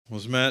Well,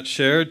 as Matt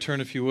shared,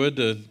 turn if you would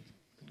to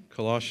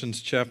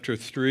Colossians chapter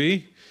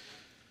 3.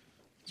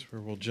 That's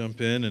where we'll jump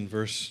in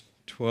verse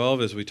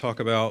 12 as we talk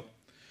about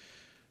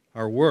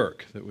our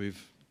work, that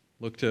we've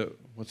looked at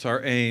what's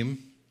our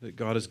aim that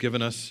God has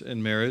given us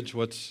in marriage,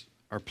 what's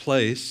our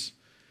place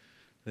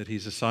that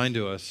He's assigned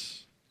to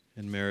us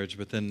in marriage,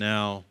 but then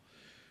now,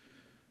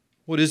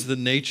 what is the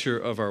nature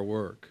of our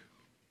work?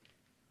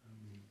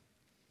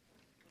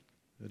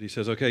 That He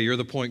says, okay, you're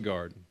the point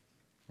guard,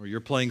 or you're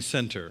playing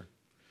center.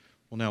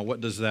 Well, now,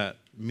 what does that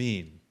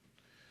mean?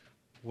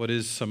 What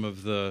is some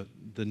of the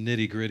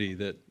nitty-gritty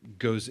that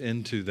goes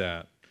into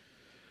that?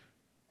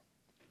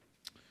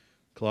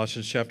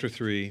 Colossians chapter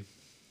 3,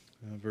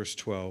 verse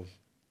 12.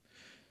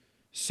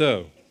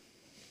 So,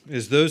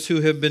 as those who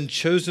have been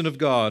chosen of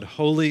God,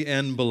 holy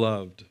and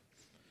beloved,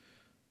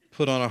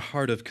 put on a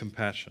heart of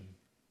compassion,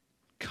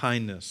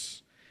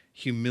 kindness,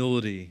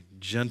 humility,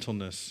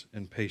 gentleness,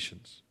 and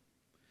patience,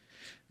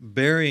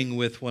 bearing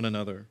with one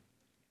another,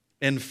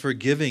 and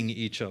forgiving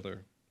each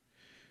other.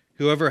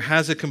 Whoever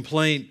has a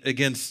complaint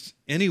against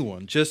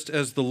anyone, just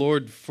as the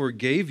Lord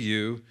forgave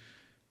you,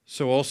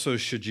 so also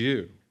should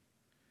you.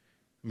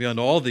 Beyond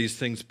all these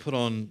things, put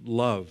on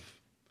love,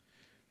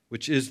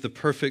 which is the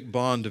perfect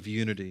bond of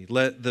unity.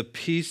 Let the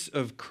peace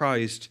of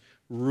Christ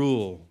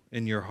rule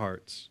in your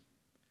hearts,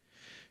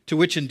 to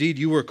which indeed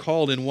you were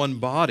called in one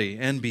body,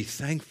 and be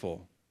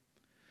thankful.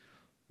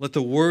 Let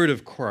the word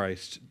of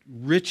Christ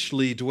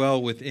richly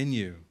dwell within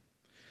you,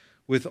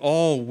 with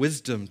all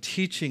wisdom,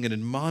 teaching and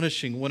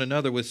admonishing one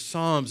another with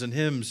psalms and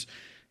hymns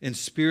and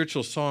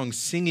spiritual songs,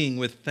 singing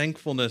with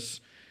thankfulness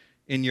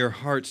in your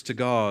hearts to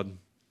God.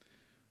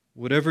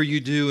 Whatever you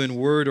do in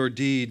word or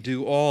deed,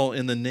 do all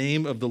in the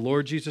name of the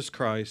Lord Jesus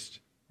Christ,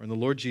 or in the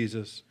Lord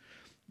Jesus,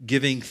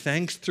 giving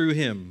thanks through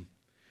Him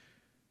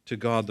to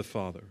God the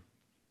Father.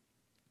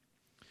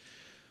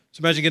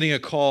 So imagine getting a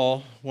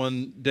call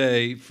one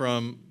day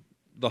from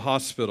the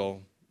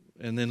hospital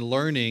and then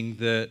learning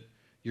that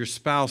your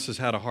spouse has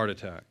had a heart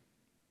attack.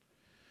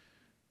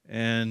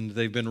 And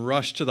they've been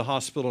rushed to the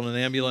hospital in an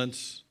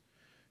ambulance.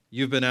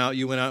 You went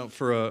out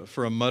for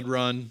a mud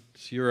run.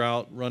 So you're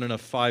out running a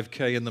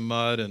 5K in the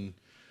mud, and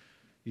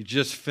you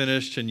just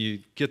finished, and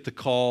you get the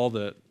call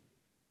that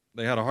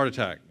they had a heart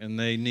attack and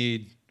they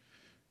need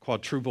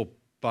quadruple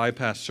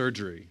bypass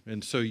surgery.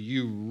 And so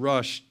you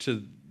rush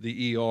to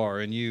the ER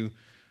and you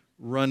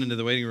run into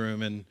the waiting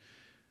room, and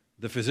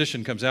the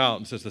physician comes out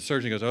and says, the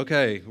surgeon goes,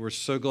 okay, we're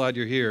so glad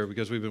you're here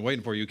because we've been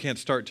waiting for you. You can't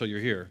start till you're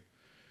here.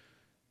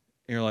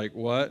 And you're like,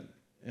 what?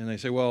 And they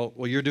say, well,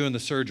 you're doing the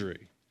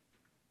surgery.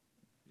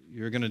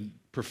 You're going to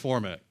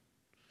perform it.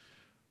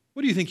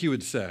 What do you think you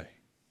would say?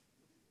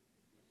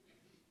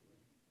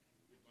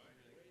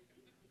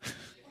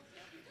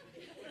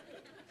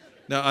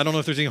 Now, I don't know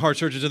if there's any heart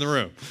surgeons in the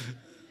room,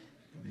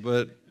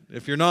 but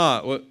if you're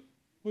not, what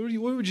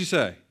would you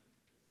say?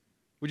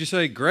 Would you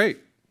say, great,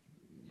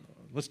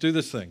 let's do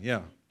this thing? Yeah,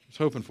 I was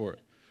hoping for it.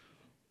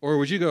 Or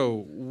would you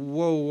go,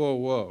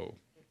 whoa,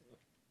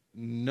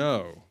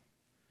 no?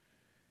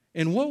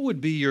 And what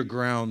would be your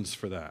grounds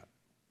for that?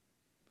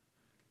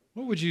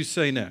 What would you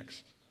say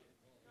next?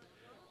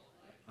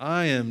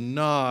 I am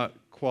not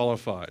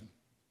qualified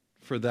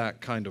for that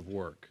kind of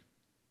work,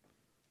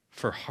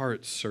 for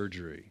heart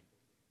surgery.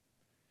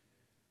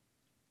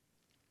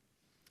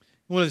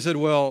 Well, they said,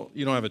 well,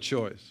 you don't have a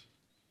choice.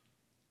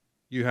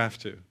 You have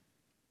to.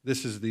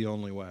 This is the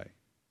only way.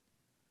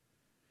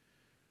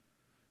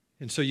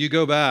 And so you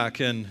go back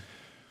and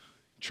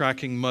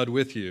tracking mud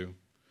with you.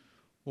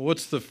 Well,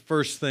 what's the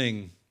first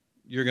thing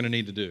you're going to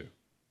need to do?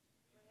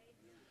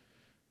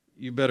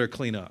 You better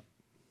clean up.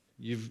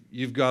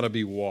 You've got to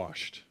be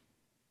washed.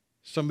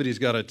 Somebody's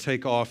got to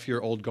take off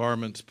your old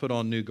garments, put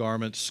on new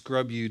garments,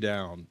 scrub you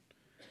down,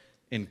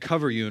 and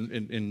cover you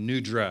in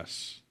new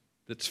dress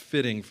that's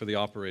fitting for the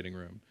operating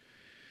room.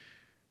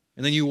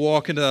 And then you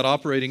walk into that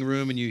operating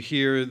room and you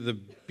hear the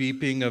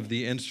beeping of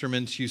the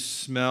instruments. You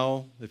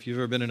smell, if you've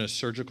ever been in a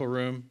surgical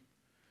room,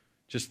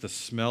 just the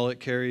smell it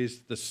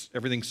carries.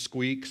 Everything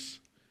squeaks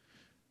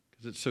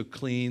because it's so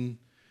clean.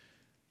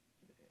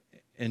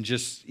 And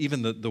just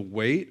even the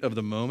weight of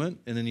the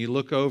moment. And then you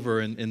look over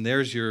and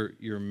there's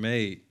your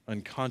mate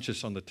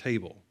unconscious on the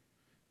table,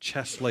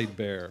 chest laid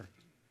bare,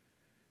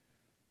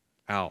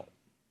 out.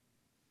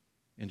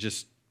 And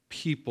just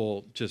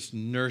people, just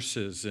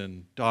nurses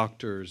and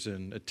doctors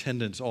and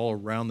attendants all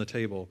around the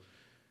table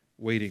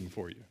waiting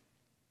for you.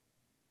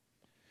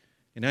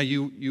 And now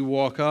you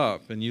walk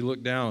up and you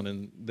look down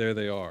and there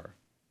they are.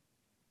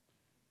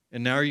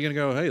 And now are you going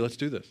to go, hey, let's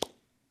do this.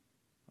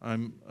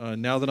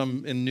 Now that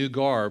I'm in new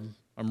garb,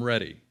 I'm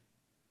ready.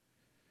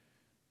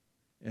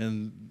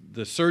 And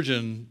the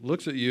surgeon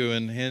looks at you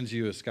and hands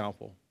you a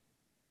scalpel.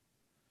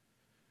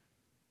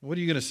 What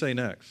are you going to say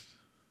next?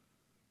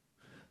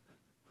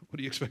 What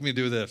do you expect me to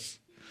do with this?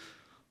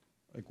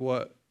 Like,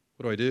 what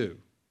do I do? And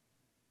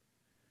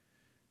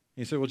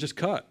he said, well, just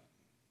cut.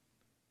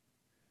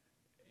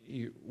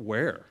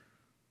 Where?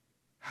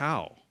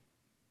 How?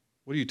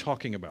 What are you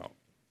talking about?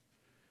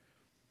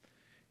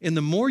 And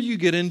the more you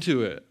get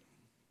into it,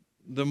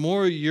 the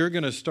more you're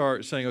going to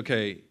start saying,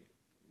 okay,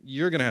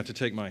 you're going to have to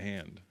take my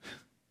hand.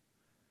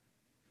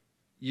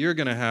 You're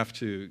going to have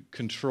to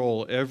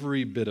control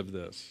every bit of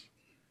this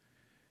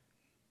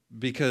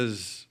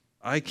because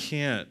I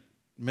can't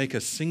make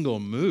a single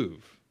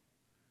move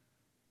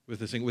with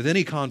this thing with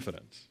any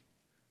confidence.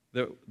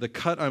 The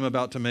cut I'm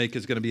about to make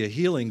is going to be a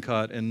healing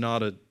cut and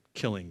not a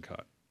killing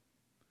cut.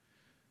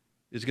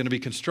 It's going to be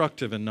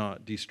constructive and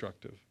not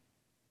destructive.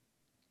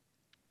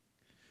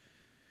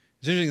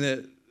 It's interesting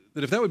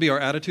that if that would be our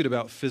attitude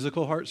about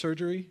physical heart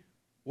surgery,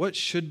 what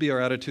should be our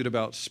attitude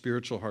about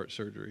spiritual heart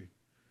surgery?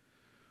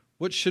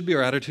 What should be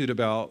our attitude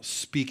about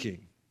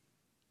speaking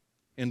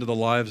into the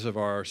lives of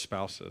our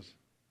spouses?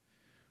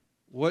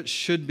 What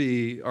should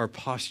be our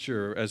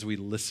posture as we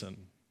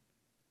listen?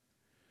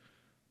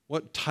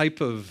 What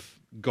type of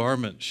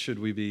garment should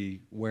we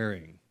be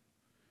wearing?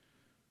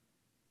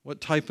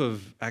 What type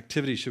of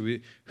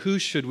activity who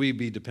should we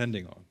be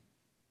depending on?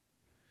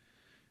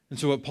 And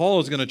so what Paul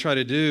is going to try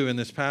to do in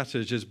this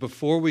passage is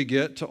before we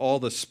get to all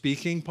the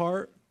speaking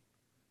part,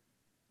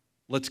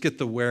 let's get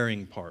the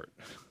wearing part.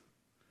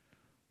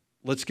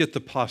 Let's get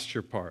the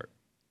posture part.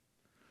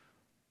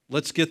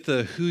 Let's get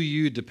the who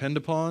you depend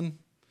upon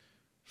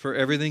for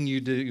everything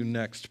you do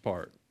next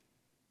part.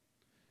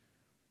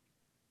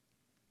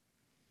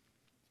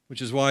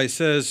 Which is why he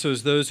says, so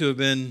as those who have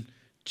been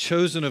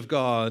chosen of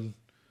God,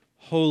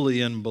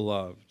 holy and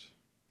beloved.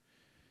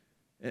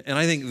 And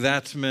I think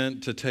that's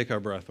meant to take our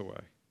breath away.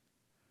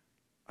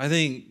 I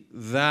think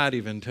that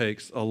even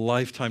takes a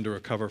lifetime to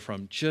recover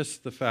from,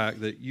 just the fact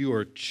that you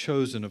are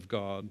chosen of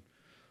God,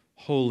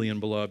 holy and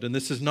beloved. And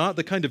this is not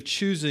the kind of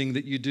choosing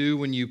that you do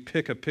when you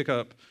pick a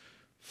pickup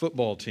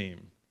football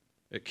team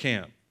at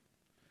camp.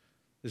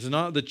 This is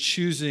not the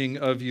choosing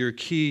of your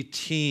key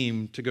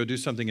team to go do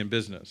something in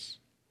business.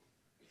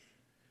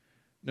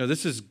 No,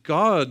 this is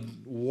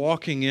God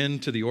walking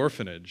into the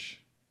orphanage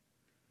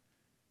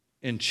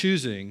and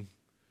choosing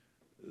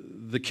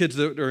the kids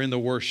that are in the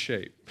worst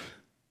shape,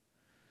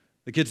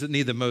 the kids that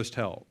need the most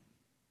help,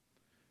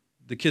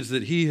 the kids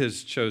that he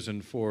has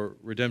chosen for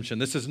redemption.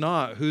 This is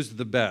not who's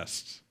the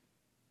best,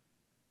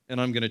 and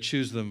I'm going to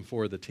choose them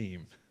for the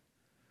team.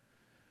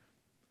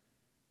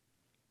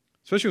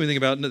 Especially when we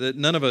think about that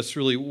none of us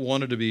really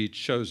wanted to be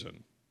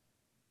chosen,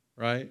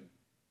 right?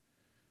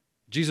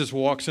 Jesus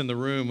walks in the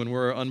room when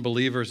we're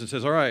unbelievers and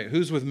says, all right,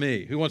 who's with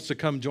me? Who wants to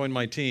come join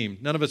my team?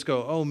 None of us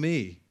go, oh,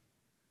 me.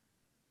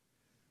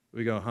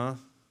 We go, huh?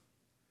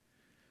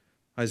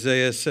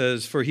 Isaiah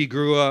says, for he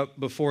grew up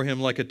before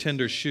him like a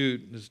tender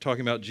shoot, this is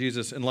talking about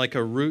Jesus, and like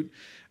a root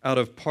out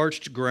of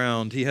parched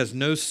ground. He has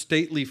no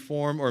stately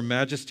form or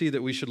majesty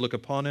that we should look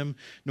upon him,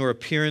 nor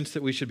appearance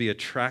that we should be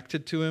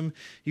attracted to him.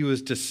 He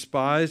was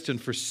despised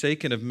and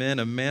forsaken of men,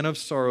 a man of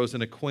sorrows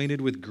and acquainted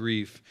with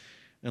grief,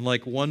 and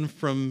like one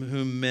from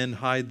whom men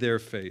hide their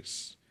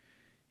face.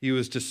 He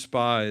was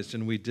despised,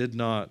 and we did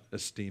not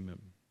esteem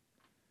him.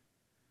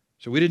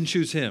 So we didn't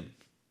choose him.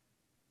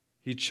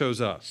 He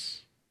chose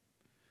us.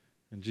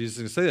 And Jesus is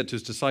going to say that to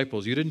his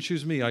disciples. You didn't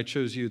choose me, I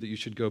chose you that you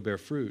should go bear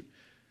fruit.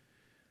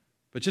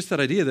 But just that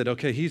idea that,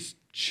 okay, he's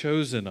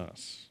chosen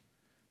us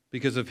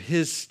because of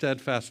his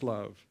steadfast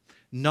love,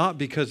 not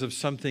because of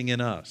something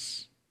in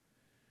us.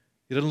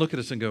 He doesn't look at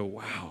us and go,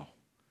 wow,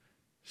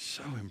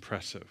 so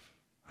impressive.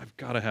 I've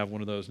got to have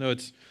one of those. No,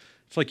 it's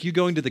like you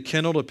going to the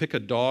kennel to pick a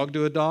dog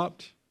to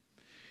adopt,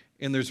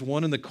 and there's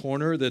one in the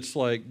corner that's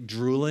like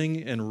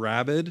drooling and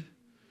rabid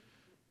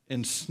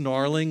and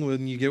snarling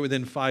when you get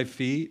within 5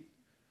 feet.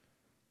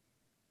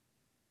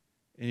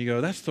 And you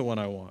go, that's the one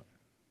I want.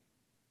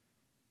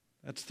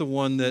 That's the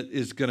one that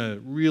is going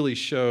to really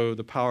show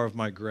the power of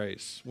my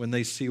grace when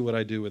they see what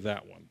I do with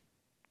that one.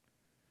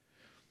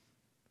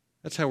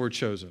 That's how we're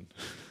chosen.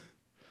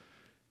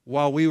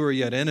 While we were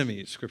yet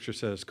enemies, Scripture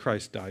says,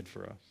 Christ died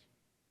for us.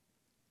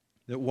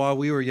 That while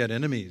we were yet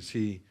enemies,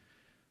 he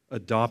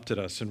adopted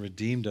us and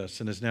redeemed us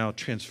and is now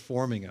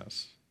transforming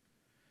us.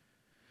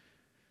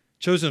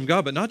 Chosen of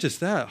God, but not just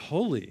that,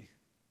 holy.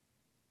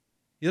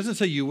 He doesn't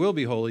say you will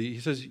be holy. He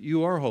says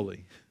you are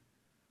holy.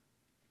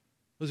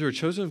 Those who are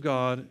chosen of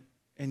God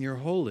and you're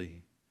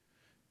holy.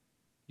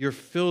 You're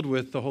filled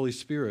with the Holy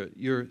Spirit.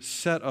 You're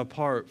set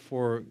apart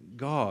for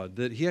God,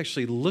 that he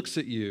actually looks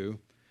at you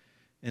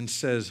and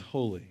says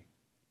holy.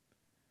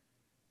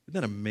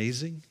 Isn't that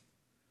amazing?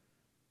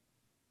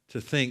 To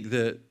think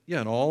that,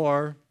 in all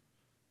our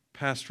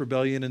past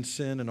rebellion and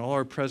sin and all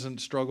our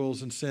present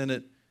struggles and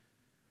sin,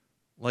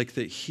 like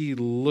that he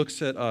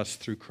looks at us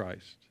through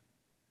Christ.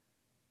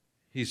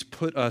 He's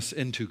put us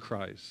into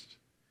Christ.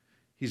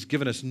 He's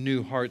given us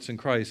new hearts in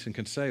Christ and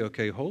can say,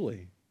 okay,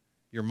 holy,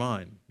 you're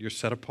mine. You're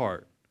set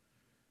apart.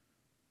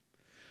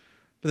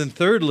 But then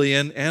thirdly,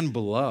 and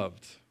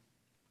beloved.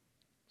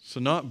 So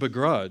not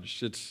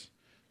begrudged.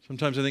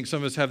 Sometimes I think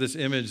some of us have this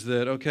image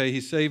that, okay, he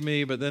saved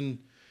me, but then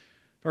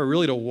if I were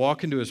really to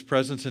walk into his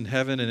presence in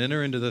heaven and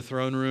enter into the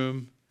throne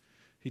room,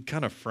 he'd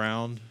kind of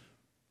frown,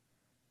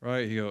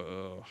 right? He'd go,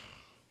 oh,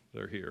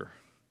 they're here.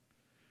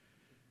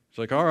 It's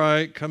like, all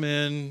right, come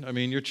in. I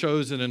mean, you're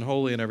chosen and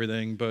holy and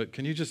everything, but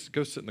can you just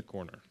go sit in the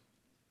corner?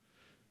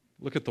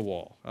 Look at the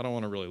wall. I don't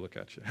want to really look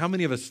at you. How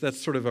many of us,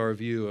 that's sort of our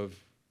view of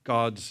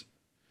God's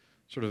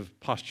sort of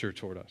posture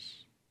toward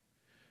us?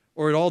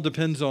 Or it all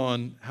depends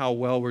on how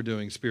well we're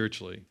doing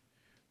spiritually.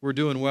 We're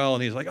doing well,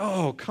 and he's like,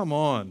 oh, come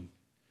on.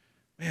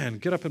 Man,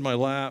 get up in my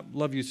lap.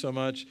 Love you so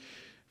much.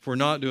 If we're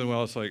not doing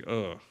well, it's like,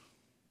 oh,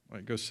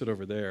 right, go sit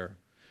over there.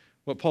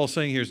 What Paul's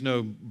saying here is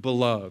no,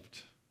 beloved.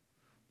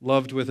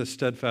 Loved with a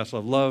steadfast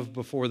love. Loved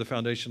before the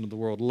foundation of the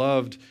world.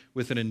 Loved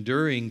with an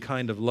enduring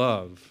kind of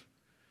love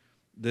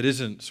that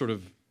isn't sort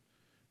of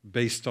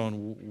based on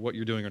what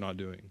you're doing or not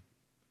doing.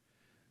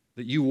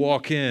 That you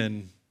walk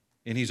in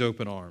and he's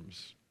open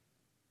arms.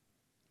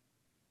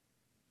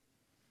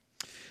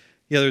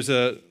 Yeah,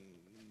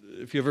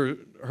 if you ever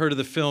heard of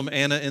the film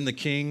Anna and the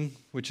King,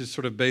 which is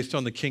sort of based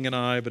on The King and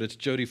I, but it's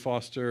Jodie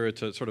Foster.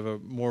 It's a sort of a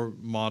more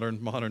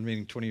modern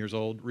meaning 20 years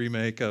old,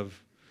 remake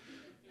of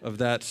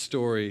that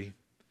story.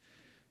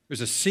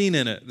 There's a scene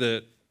in it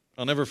that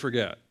I'll never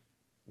forget,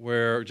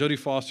 where Jodie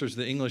Foster's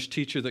the English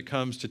teacher that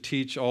comes to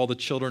teach all the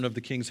children of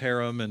the king's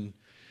harem,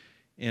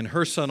 and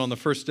her son on the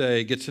first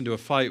day gets into a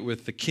fight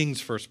with the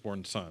king's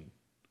firstborn son.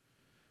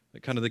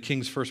 That kind of the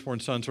king's firstborn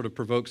son sort of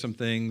provoked some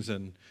things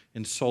and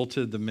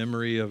insulted the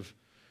memory of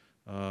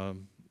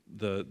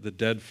the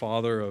dead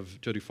father of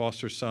Jodie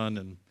Foster's son,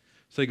 and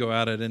so they go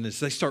at it, and as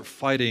they start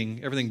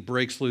fighting, everything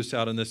breaks loose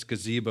out in this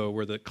gazebo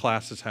where the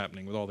class is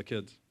happening with all the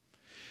kids.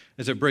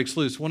 As it breaks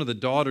loose, one of the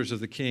daughters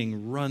of the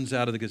king runs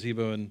out of the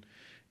gazebo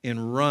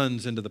and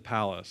runs into the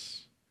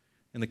palace.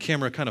 And the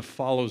camera kind of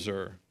follows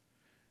her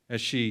as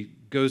she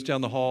goes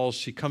down the halls.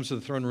 She comes to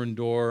the throne room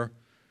door,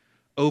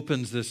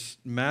 opens this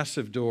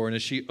massive door, and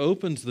as she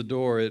opens the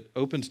door, it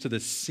opens to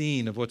this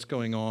scene of what's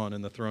going on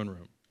in the throne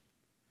room,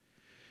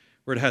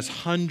 where it has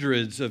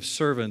hundreds of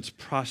servants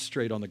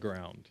prostrate on the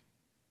ground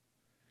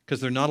because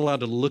they're not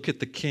allowed to look at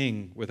the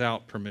king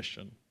without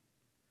permission.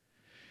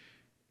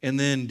 And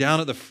then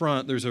down at the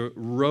front, there's a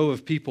row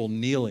of people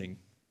kneeling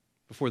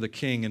before the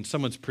king, and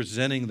someone's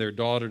presenting their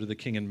daughter to the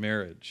king in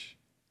marriage.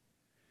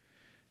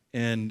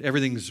 And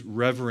everything's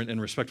reverent and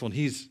respectful, and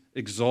he's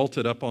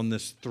exalted up on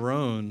this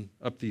throne,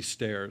 up these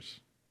stairs.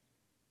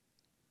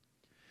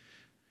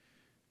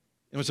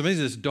 And what's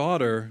amazing, this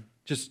daughter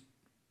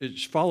it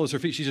follows her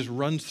feet. She just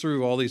runs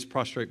through all these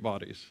prostrate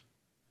bodies.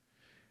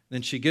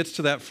 Then she gets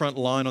to that front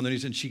line on their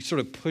knees, and she sort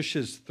of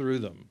pushes through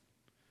them.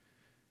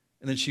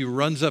 And then she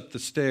runs up the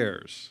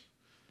stairs.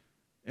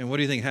 And what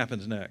do you think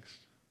happens next?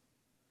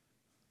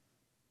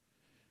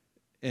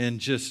 And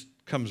just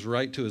comes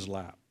right to his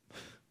lap.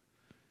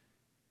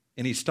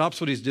 And he stops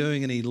what he's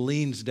doing, and he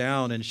leans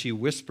down, and she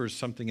whispers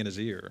something in his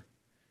ear.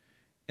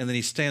 And then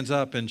he stands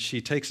up, and she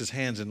takes his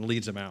hands and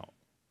leads him out.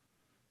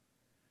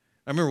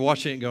 I remember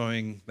watching it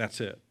going, that's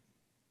it.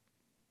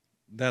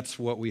 That's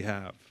what we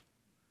have.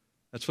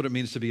 That's what it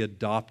means to be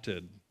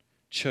adopted,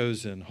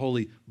 chosen,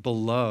 holy,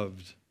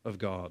 beloved of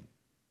God.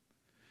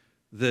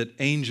 That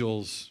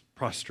angels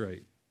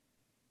prostrate,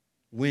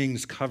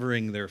 wings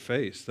covering their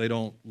face. They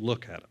don't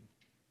look at him.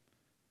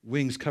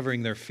 Wings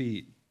covering their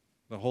feet,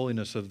 the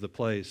holiness of the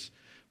place,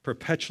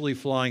 perpetually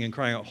flying and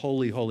crying out,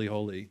 holy, holy,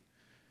 holy.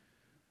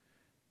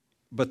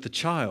 But the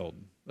child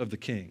of the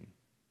king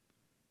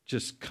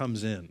just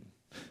comes in,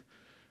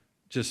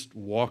 just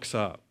walks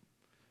up,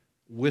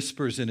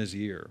 whispers in his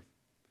ear,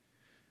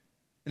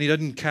 and he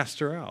doesn't cast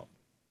her out,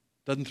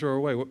 doesn't throw her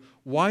away.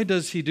 Why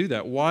does he do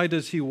that? Why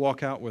does he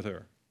walk out with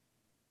her?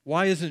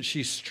 Why isn't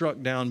she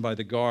struck down by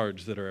the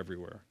guards that are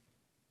everywhere?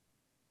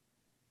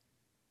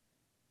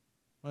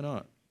 Why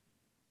not?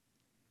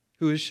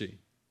 Who is she?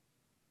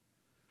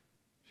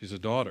 She's a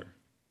daughter.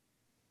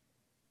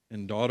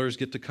 And daughters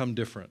get to come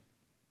different.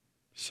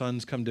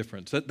 Sons come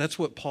different. That's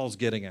what Paul's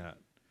getting at.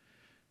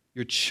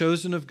 You're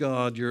chosen of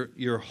God,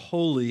 you're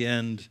holy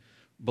and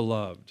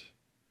beloved.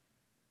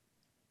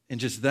 And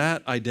just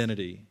that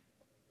identity,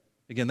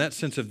 again, that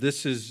sense of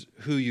this is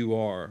who you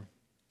are.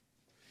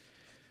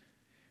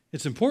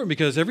 It's important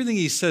because everything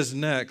he says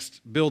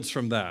next builds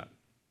from that.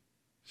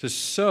 He says,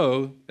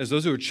 so, as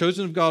those who are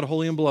chosen of God,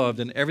 holy and beloved,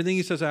 and everything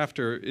he says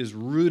after is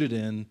rooted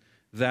in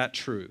that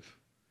truth.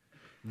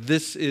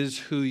 This is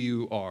who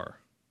you are.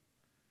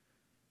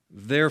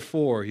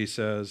 Therefore, he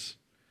says,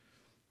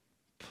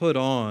 put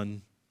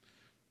on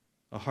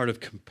a heart of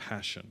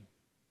compassion,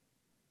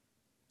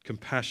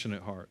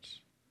 compassionate hearts.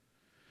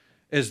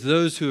 As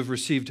those who have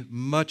received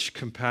much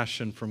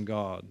compassion from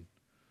God,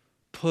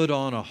 put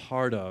on a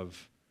heart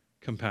of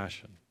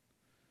compassion.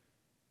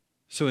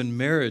 So in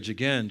marriage,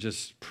 again,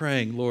 just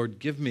praying, Lord,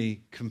 give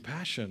me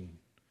compassion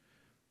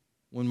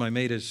when my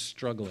mate is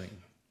struggling.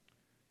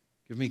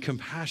 Give me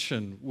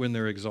compassion when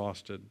they're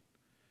exhausted.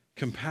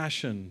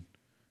 Compassion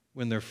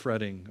when they're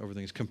fretting over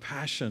things.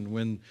 Compassion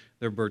when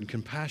they're burdened.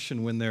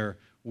 Compassion when they're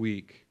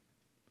weak.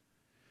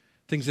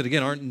 Things that,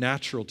 again, aren't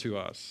natural to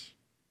us.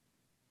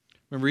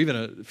 Remember even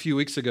a few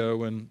weeks ago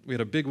when we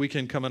had a big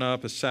weekend coming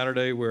up, a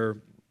Saturday where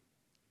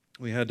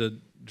we had to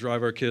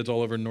drive our kids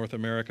all over North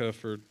America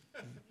for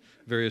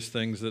various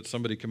things that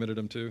somebody committed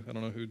them to. I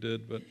don't know who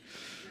did, but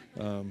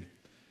and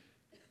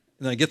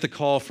I get the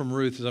call from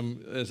Ruth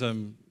as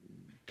I'm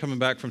coming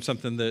back from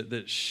something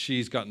that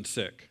she's gotten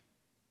sick.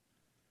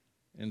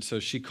 And so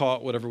she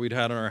caught whatever we'd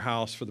had in our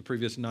house for the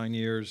previous 9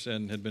 years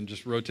and had been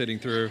just rotating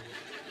through.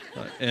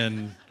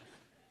 And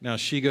now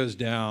she goes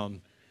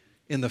down.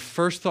 And the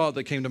first thought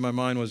that came to my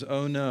mind was,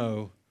 oh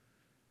no,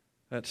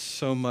 that's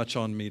so much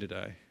on me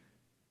today.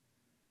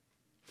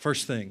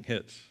 First thing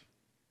hits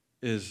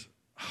is,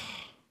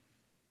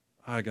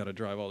 I got to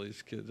drive all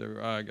these kids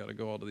everywhere. I got to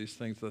go all to these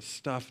things. The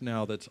stuff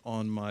now that's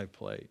on my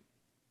plate.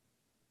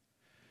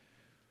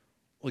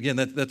 Well, again,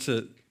 that's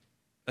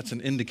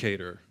an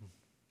indicator.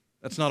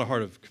 That's not a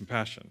heart of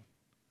compassion.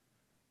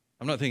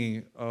 I'm not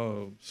thinking,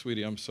 oh,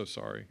 sweetie, I'm so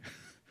sorry.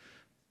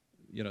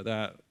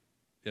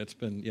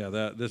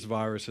 This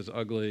virus is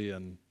ugly,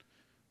 and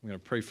I'm going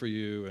to pray for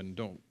you,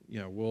 and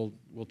we'll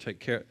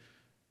take care.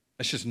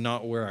 That's just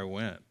not where I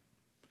went.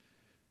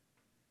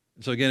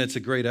 So again, it's a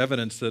great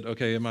evidence that,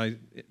 okay, am I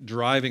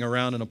driving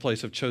around in a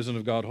place of chosen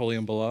of God, holy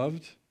and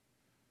beloved?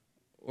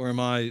 Or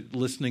am I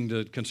listening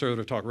to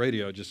conservative talk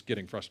radio just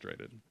getting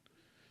frustrated?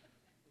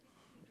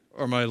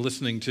 Or am I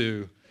listening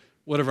to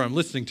whatever I'm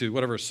listening to,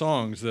 whatever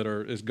songs that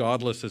are as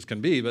godless as can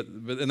be,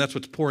 and that's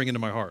what's pouring into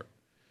my heart?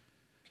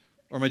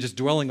 Or am I just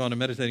dwelling on and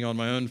meditating on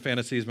my own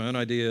fantasies, my own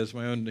ideas,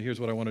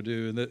 here's what I want to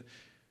do,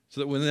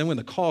 so that when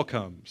the call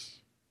comes,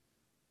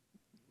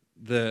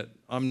 that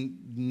I'm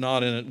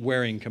not in it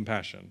wearing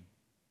compassion.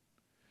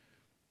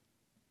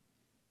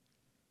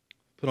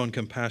 Put on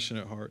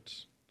compassionate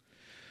hearts.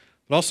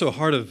 But also a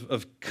heart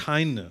of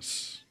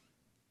kindness,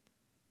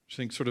 which I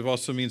think sort of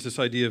also means this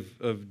idea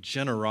of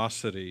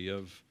generosity,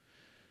 of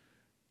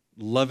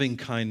loving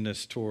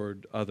kindness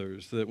toward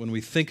others. That when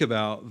we think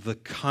about the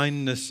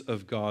kindness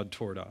of God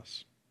toward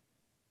us,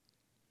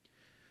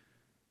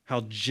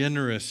 how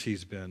generous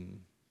he's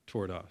been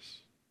toward us,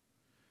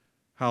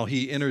 how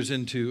he enters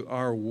into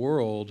our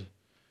world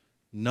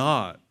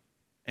not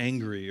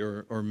angry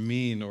or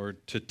mean or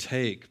to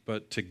take,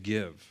 but to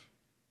give.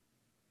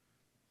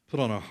 Put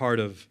on a heart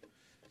of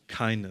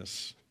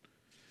kindness.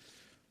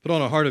 Put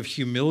on a heart of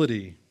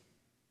humility.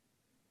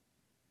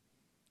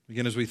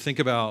 Again, as we think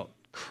about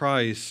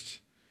Christ,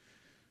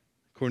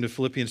 according to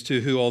Philippians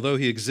 2, who, although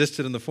he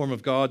existed in the form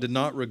of God, did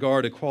not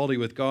regard equality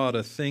with God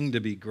a thing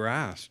to be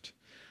grasped,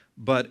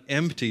 but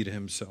emptied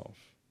himself,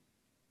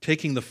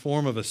 taking the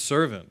form of a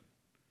servant,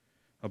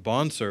 a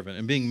bondservant,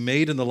 and being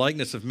made in the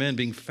likeness of men,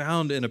 being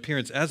found in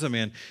appearance as a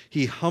man,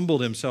 he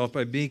humbled himself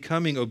by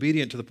becoming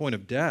obedient to the point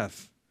of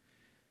death,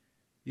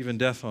 even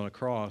death on a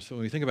cross. So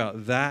when we think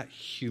about that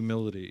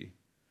humility,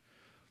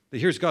 that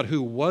here's God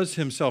who was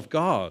himself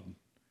God,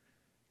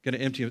 going to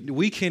empty him.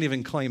 We can't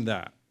even claim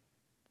that.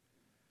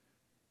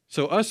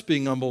 So us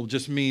being humble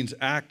just means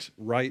act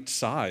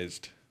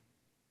right-sized,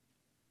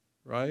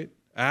 right?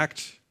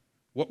 Act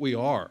what we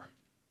are.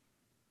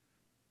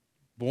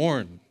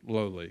 Born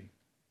lowly,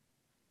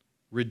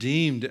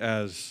 redeemed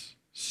as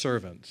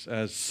servants,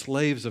 as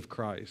slaves of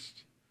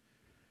Christ.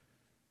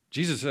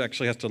 Jesus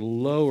actually has to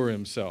lower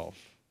himself.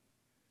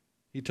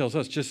 He tells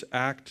us, just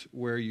act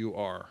where you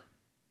are.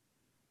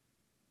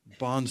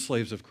 Bond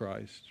slaves of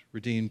Christ,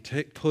 redeemed,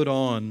 put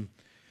on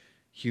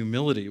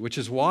humility, which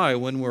is why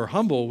when we're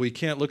humble, we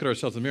can't look at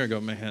ourselves in the mirror and go,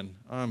 man,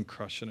 I'm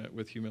crushing it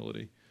with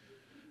humility.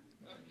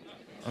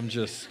 I'm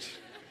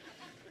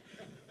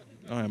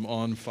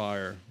on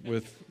fire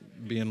with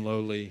being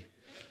lowly.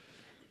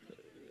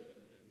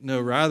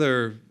 No,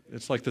 rather,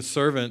 it's like the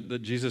servant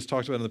that Jesus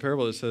talked about in the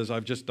parable that says,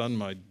 I've just done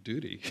my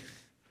duty.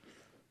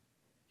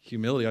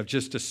 Humility, I've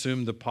just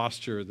assumed the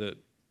posture that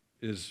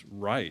is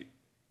right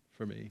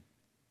for me.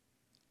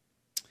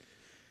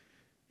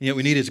 And yet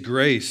we need his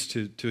grace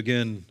to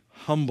again,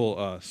 humble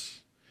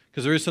us.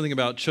 Because there is something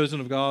about chosen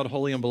of God,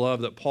 holy and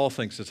beloved, that Paul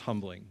thinks is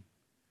humbling.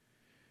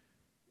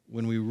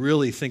 When we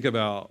really think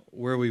about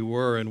where we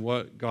were and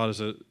what God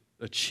has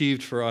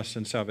achieved for us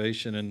in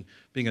salvation and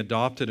being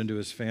adopted into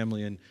his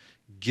family and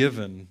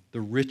given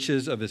the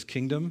riches of his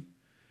kingdom,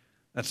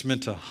 that's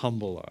meant to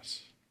humble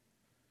us.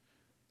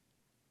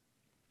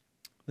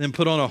 Then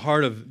put on a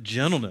heart of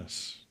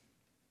gentleness.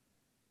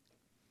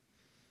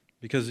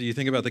 Because you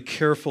think about the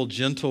careful,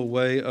 gentle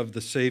way of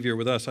the Savior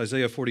with us.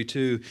 Isaiah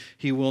 42,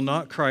 he will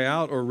not cry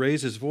out or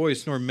raise his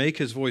voice, nor make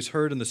his voice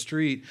heard in the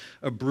street.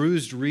 A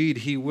bruised reed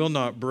he will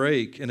not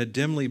break, and a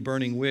dimly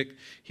burning wick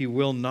he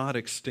will not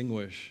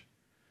extinguish.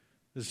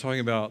 This is talking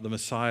about the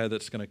Messiah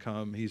that's going to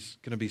come. He's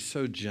going to be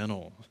so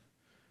gentle,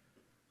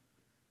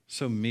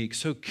 so meek,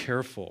 so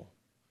careful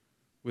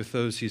with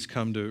those he's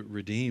come to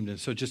redeem. And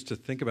so just to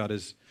think about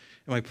is,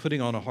 am I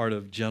putting on a heart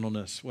of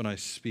gentleness when I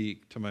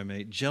speak to my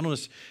mate?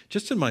 Gentleness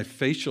just in my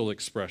facial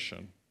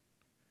expression.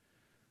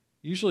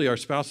 Usually our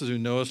spouses who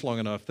know us long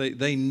enough,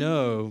 they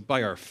know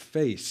by our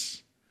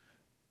face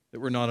that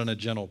we're not in a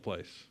gentle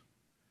place.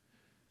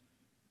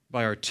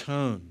 By our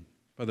tone,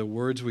 by the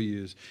words we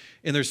use.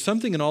 And there's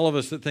something in all of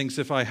us that thinks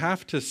if I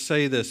have to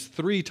say this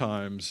 3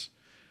 times,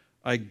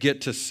 I get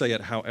to say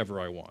it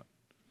however I want,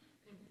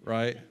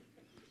 right?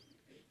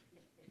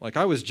 Like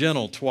I was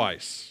gentle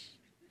twice.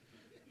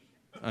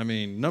 I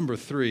mean, number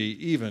 3,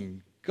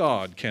 even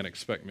God can't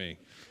expect me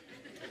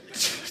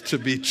to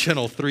be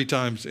gentle 3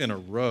 times in a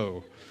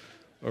row.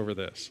 over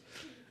this.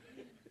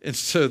 And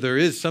so there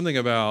is something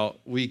about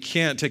we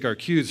can't take our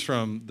cues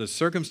from the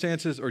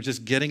circumstances or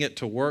just getting it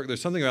to work.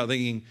 There's something about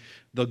thinking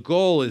the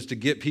goal is to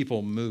get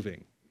people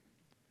moving.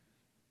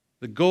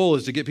 The goal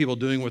is to get people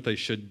doing what they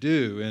should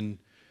do.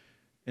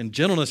 And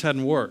gentleness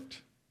hadn't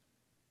worked.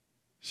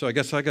 So I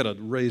guess I got to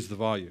raise the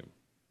volume.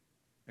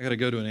 I got to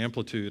go to an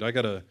amplitude. I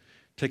got to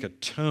take a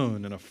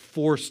tone and a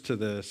force to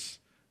this.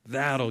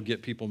 That'll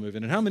get people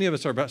moving. And how many of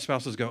us, our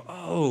spouses go,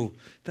 oh,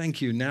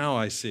 thank you, now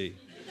I see.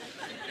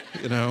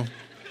 You know?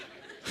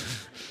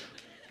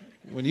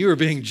 When you were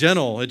being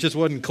gentle, it just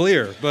wasn't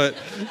clear. But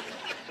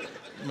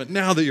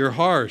now that you're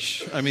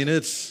harsh, I mean,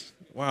 it's,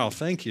 wow,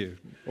 thank you.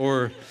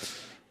 Or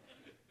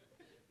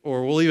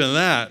will even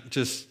that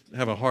just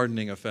have a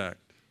hardening effect?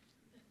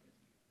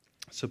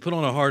 So put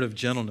on a heart of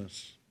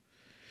gentleness.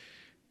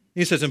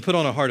 He says, and put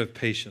on a heart of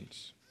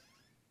patience.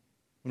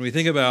 When we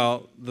think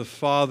about the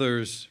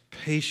Father's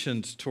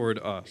patience toward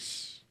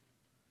us,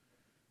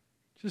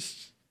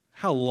 just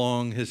how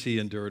long has he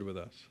endured with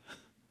us?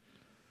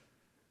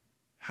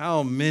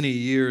 How many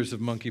years of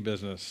monkey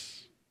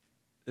business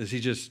does he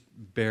just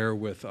bear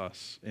with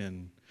us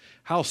in?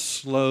 How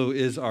slow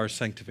is our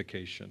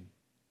sanctification?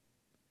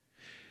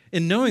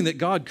 In knowing that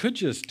God could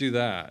just do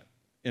that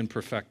and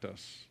perfect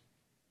us.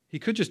 He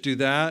could just do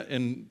that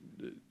and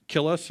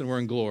kill us and we're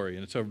in glory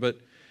and it's over. But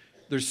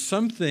there's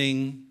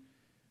something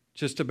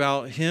just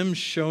about him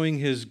showing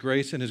his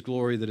grace and his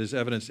glory that is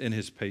evidenced in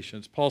his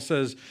patience. Paul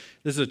says,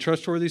 this is a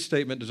trustworthy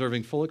statement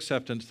deserving full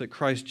acceptance that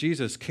Christ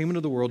Jesus came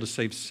into the world to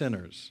save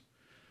sinners,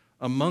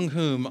 among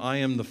whom I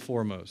am the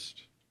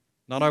foremost.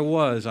 Not I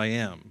was, I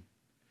am.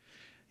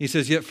 He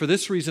says, yet for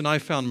this reason I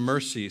found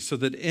mercy, so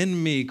that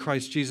in me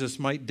Christ Jesus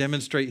might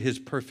demonstrate his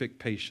perfect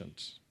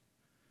patience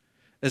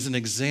as an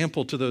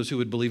example to those who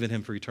would believe in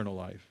him for eternal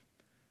life.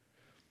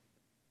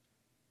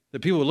 That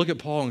people would look at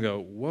Paul and go,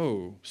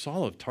 whoa,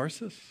 Saul of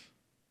Tarsus?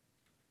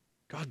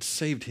 God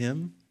saved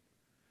him?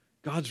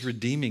 God's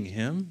redeeming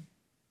him?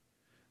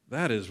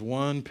 That is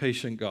one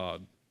patient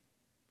God.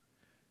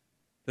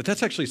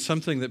 That's actually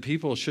something that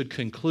people should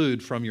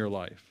conclude from your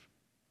life.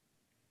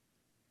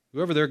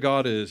 Whoever their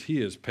God is,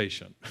 he is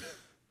patient.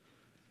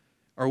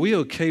 Are we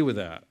okay with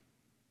that?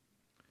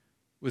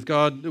 With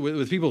God,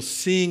 with people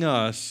seeing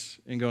us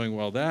and going,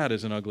 well, that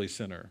is an ugly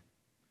sinner.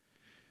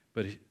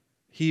 But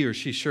he or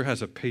she sure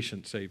has a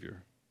patient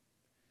Savior.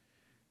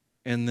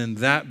 And then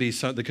that be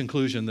the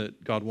conclusion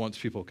that God wants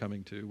people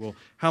coming to. Well,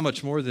 how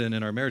much more then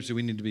in our marriage do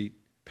we need to be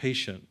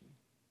patient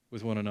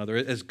with one another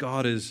as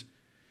God is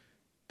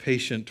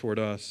patient toward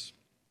us?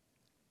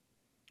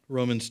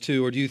 Romans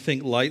 2, or do you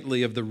think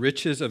lightly of the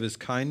riches of his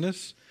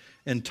kindness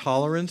and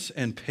tolerance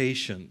and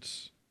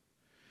patience,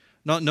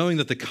 not knowing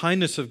that the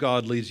kindness of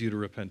God leads you to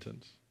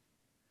repentance?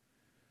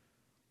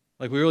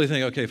 Like we really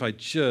think, okay, if I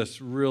just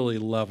really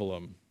level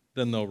them,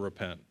 then they'll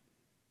repent.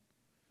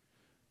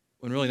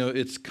 When really, no,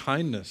 it's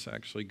kindness,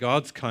 actually,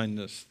 God's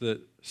kindness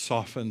that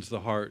softens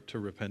the heart to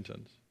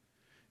repentance.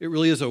 It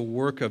really is a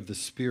work of the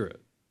Spirit.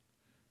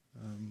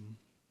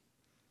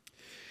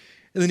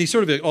 And then he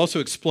sort of also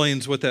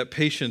explains what that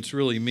patience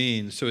really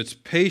means. So it's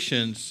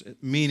patience,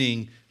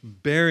 meaning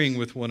bearing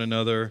with one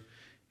another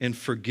and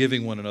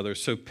forgiving one another.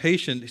 So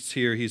patience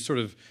here, he's sort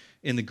of,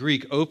 in the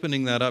Greek,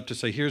 opening that up to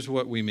say, here's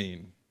what we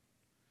mean.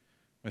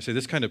 I say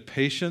this kind of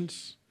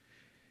patience,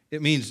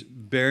 it means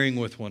bearing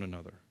with one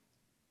another.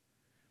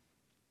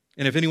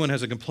 And if anyone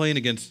has a complaint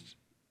against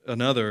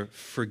another,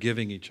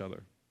 forgiving each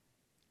other.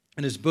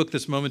 In his book,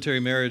 This Momentary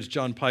Marriage,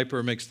 John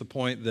Piper makes the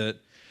point that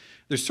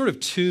there's sort of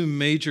two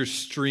major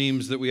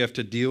streams that we have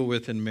to deal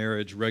with in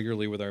marriage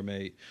regularly with our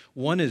mate.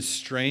 One is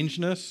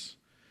strangeness,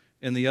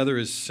 and the other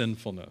is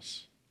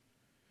sinfulness.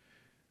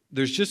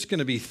 There's just going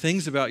to be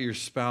things about your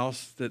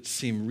spouse that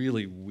seem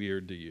really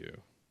weird to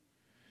you.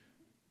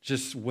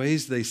 Just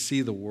ways they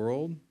see the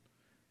world,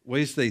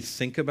 ways they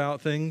think about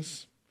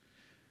things,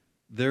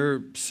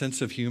 their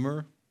sense of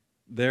humor,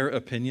 their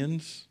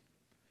opinions.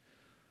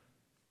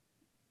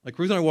 Like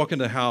Ruth and I walk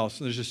into a house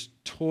and there's just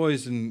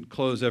toys and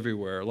clothes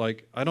everywhere.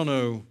 Like, I don't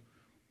know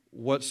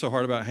what's so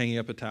hard about hanging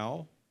up a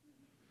towel.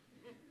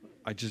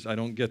 I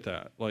don't get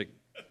that. Like,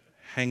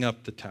 hang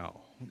up the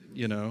towel,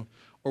 you know?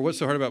 Or what's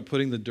so hard about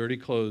putting the dirty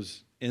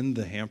clothes in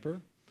the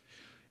hamper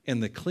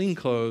and the clean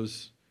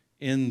clothes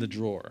in the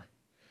drawer?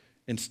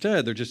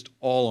 Instead, they're just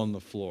all on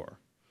the floor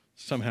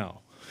somehow.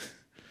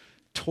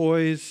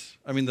 Toys,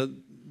 I mean,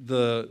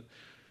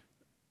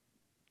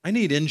 I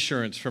need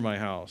insurance for my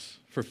house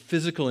for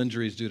physical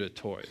injuries due to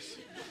toys.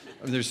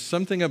 I mean, there's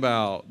something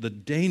about the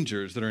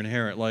dangers that are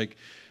inherent. Like,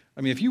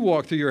 I mean, if you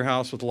walk through your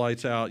house with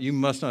lights out, you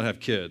must not have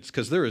kids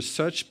because there is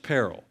such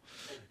peril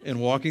in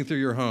walking through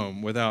your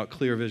home without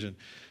clear vision.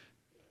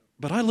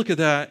 But I look at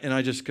that and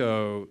I just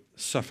go,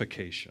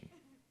 suffocation.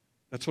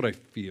 That's what I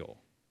feel.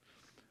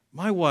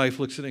 My wife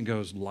looks at it and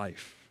goes,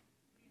 life.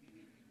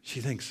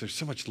 She thinks there's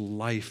so much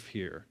life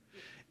here.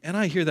 And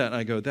I hear that and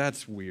I go,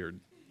 that's weird.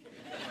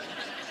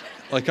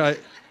 Like I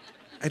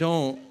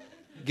don't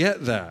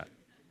get that.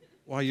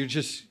 Why,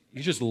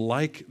 You just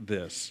like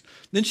this.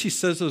 Then she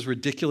says those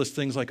ridiculous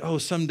things like, oh,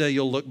 someday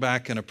you'll look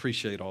back and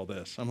appreciate all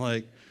this. I'm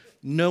like,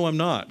 no, I'm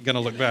not going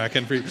to look back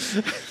and,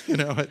 you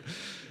know.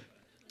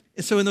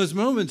 And so in those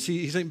moments,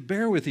 he's saying,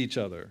 bear with each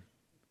other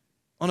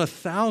on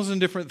 1,000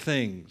 different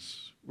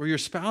things where your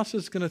spouse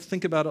is going to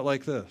think about it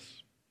like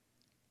this.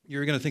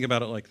 You're going to think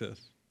about it like this.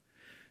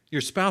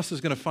 Your spouse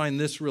is going to find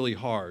this really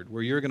hard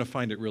where you're going to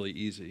find it really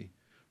easy.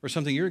 Or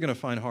something you're going to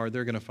find hard,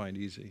 they're going to find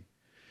easy.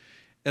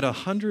 At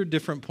 100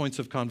 different points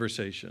of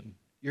conversation,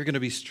 you're going to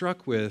be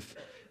struck with,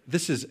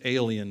 this is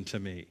alien to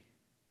me.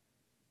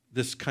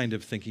 This kind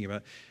of thinking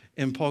about it.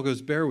 And Paul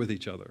goes, bear with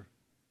each other.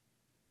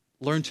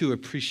 Learn to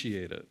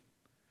appreciate it.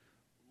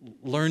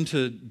 Learn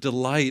to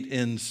delight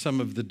in some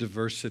of the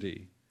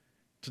diversity,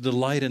 to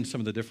delight in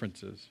some of the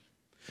differences.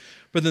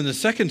 But then the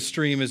second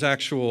stream is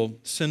actual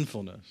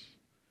sinfulness.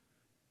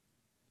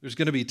 There's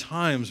going to be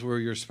times where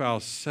your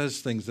spouse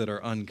says things that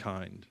are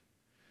unkind,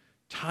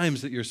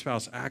 times that your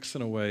spouse acts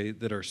in a way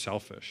that are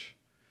selfish,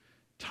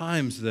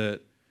 times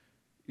that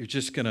you're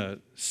just going to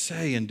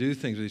say and do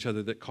things with each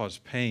other that cause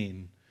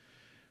pain.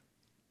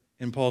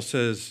 And Paul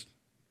says,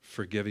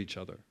 forgive each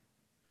other.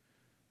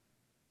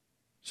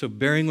 So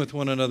bearing with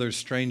one another's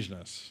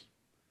strangeness,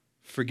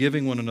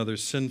 forgiving one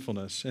another's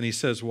sinfulness. And he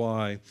says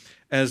why?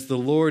 As the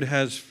Lord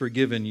has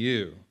forgiven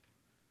you,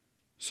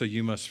 so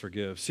you must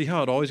forgive. See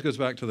how it always goes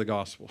back to the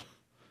gospel.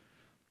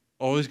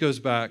 Always goes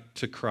back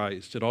to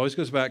Christ. It always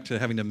goes back to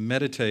having to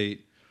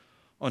meditate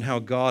on how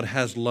God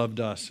has loved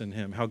us in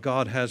him, how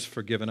God has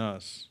forgiven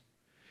us,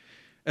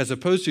 as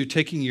opposed to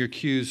taking your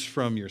cues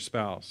from your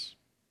spouse.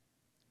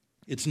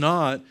 It's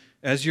not,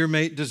 as your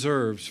mate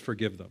deserves,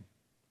 forgive them.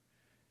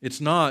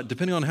 It's not,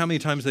 depending on how many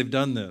times they've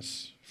done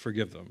this,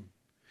 forgive them.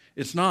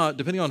 It's not,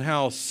 depending on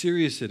how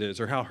serious it is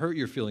or how hurt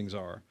your feelings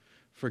are,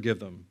 forgive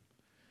them.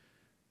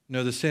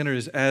 No, the standard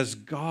is as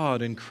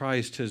God in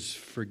Christ has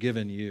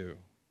forgiven you.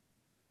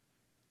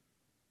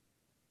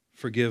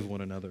 Forgive one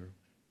another.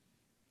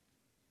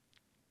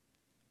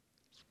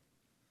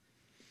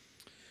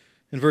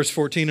 In verse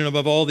 14, and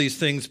above all these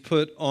things,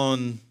 put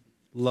on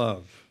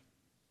love.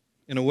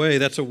 In a way,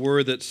 that's a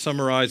word that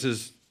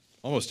summarizes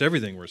almost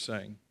everything we're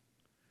saying.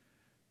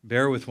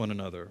 Bear with one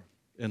another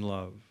in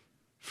love.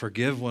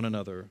 Forgive one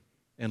another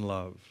in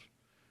love.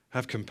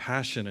 Have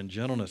compassion and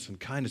gentleness and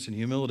kindness and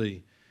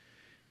humility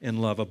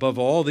in love. Above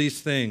all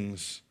these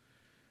things,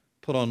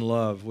 put on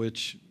love,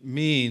 which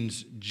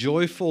means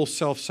joyful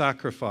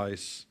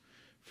self-sacrifice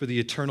for the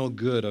eternal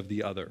good of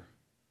the other.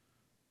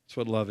 That's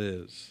what love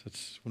is.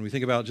 It's when we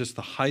think about just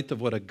the height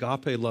of what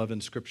agape love in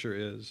Scripture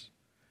is.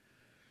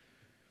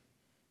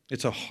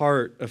 It's a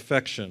heart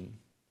affection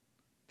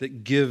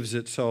that gives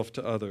itself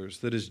to others,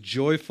 that is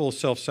joyful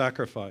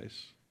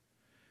self-sacrifice,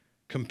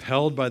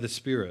 compelled by the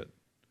Spirit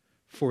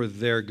for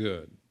their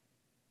good.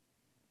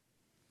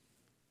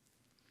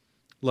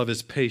 Love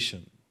is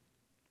patient.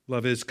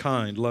 Love is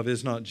kind. Love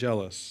is not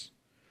jealous.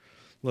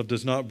 Love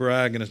does not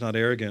brag and is not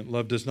arrogant.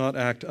 Love does not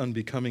act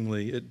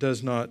unbecomingly. It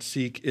does not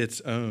seek its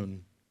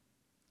own.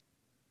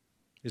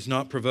 Is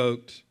not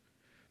provoked.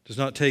 Does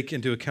not take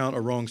into account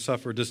a wrong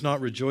suffered. Does not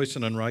rejoice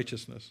in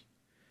unrighteousness,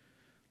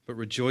 but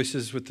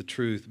rejoices with the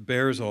truth,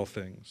 bears all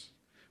things,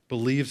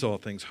 believes all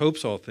things,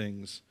 hopes all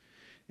things,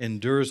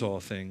 endures all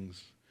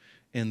things.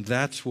 And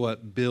that's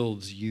what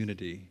builds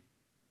unity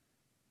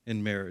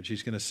in marriage.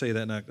 He's going to say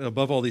that now.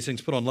 Above all these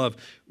things, put on love,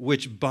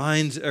 which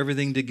binds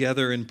everything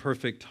together in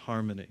perfect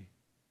harmony.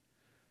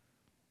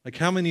 Like,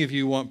 how many of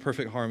you want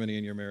perfect harmony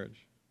in your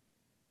marriage?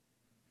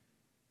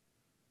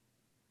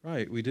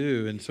 Right, we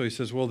do. And so he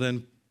says, well,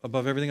 then,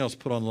 above everything else,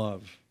 put on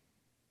love.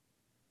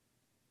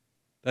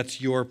 That's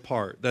your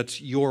part.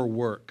 That's your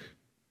work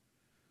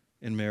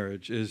in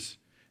marriage.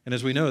 And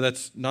as we know,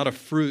 that's not a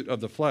fruit of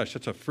the flesh.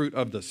 That's a fruit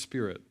of the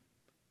Spirit.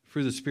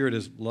 Fruit of the Spirit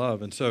is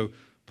love. And so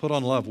put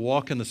on love.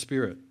 Walk in the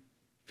Spirit.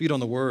 Feed on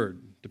the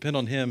Word. Depend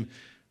on Him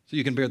so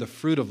you can bear the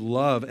fruit of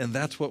love, and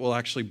that's what will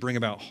actually bring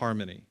about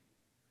harmony.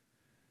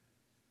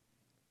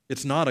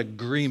 It's not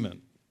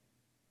agreement.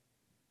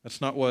 That's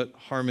not what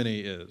harmony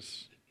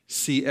is.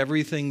 See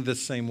everything the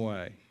same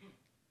way.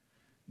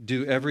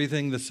 Do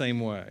everything the same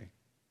way.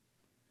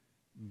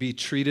 Be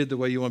treated the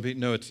way you want to be.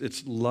 No,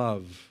 it's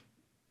love.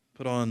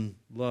 Put on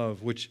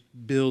love, which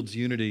builds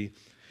unity.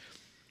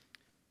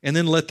 And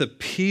then let the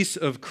peace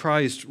of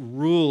Christ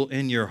rule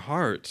in your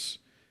hearts,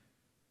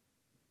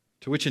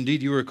 to which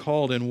indeed you were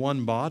called in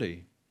one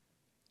body.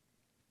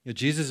 You know,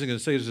 Jesus is going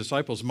to say to his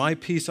disciples, my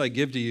peace I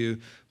give to you,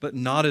 but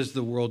not as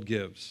the world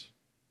gives.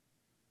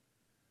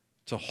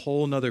 It's a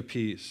whole nother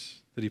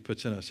peace that he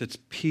puts in us. It's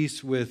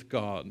peace with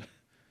God.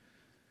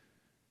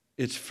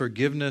 It's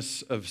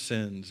forgiveness of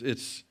sins.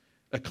 It's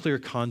a clear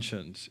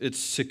conscience. It's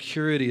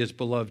security as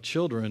beloved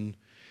children,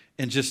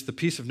 and just the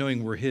peace of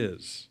knowing we're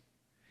his.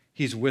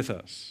 He's with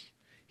us.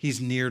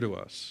 He's near to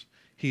us.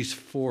 He's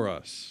for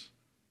us.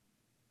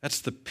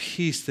 That's the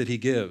peace that he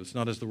gives,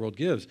 not as the world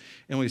gives.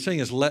 And what he's saying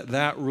is let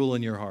that rule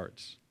in your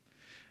hearts.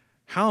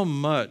 How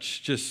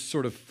much just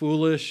sort of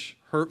foolish,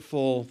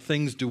 hurtful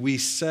things do we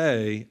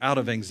say out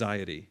of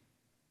anxiety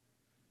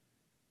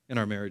in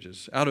our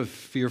marriages, out of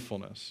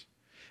fearfulness,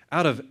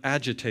 out of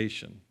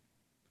agitation.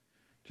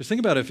 Just think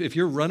about if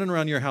you're running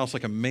around your house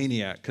like a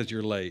maniac because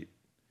you're late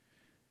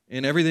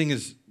and everything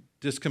is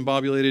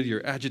discombobulated,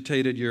 you're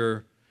agitated,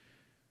 and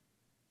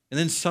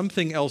then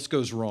something else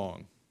goes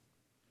wrong.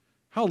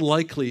 How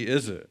likely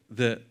is it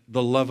that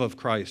the love of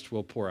Christ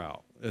will pour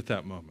out at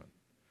that moment?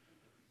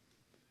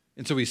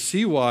 And so we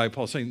see why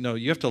Paul's saying, no,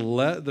 you have to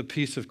let the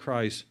peace of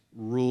Christ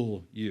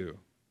rule you.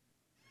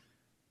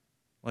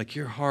 Like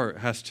your heart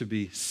has to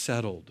be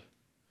settled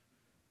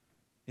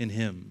in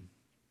him.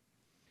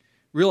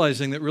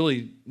 Realizing that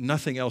really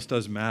nothing else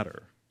does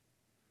matter.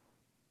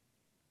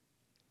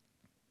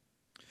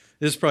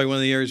 This is probably one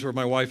of the areas where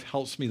my wife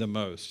helps me the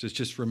most, is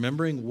just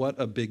remembering what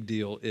a big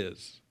deal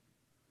is.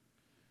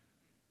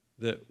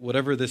 That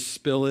whatever this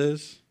spill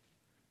is,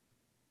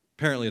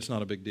 apparently it's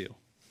not a big deal.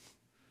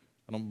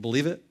 I don't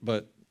believe it,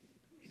 but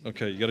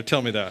okay, you got to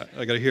tell me that.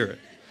 I got to hear it.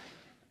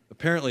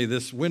 Apparently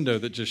this window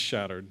that just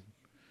shattered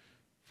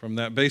from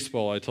that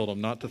baseball I told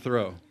him not to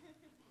throw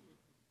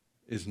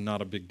is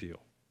not a big deal.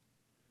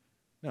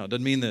 Now, it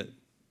doesn't mean that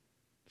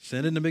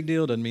sin isn't a big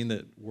deal, doesn't mean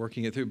that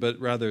working it through, but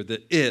rather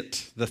that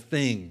the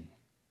thing,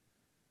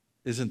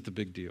 isn't the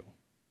big deal.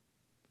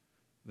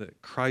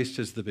 That Christ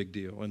is the big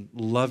deal, and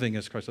loving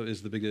as Christ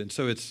is the big deal. And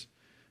so it's,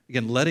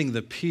 again, letting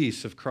the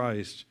peace of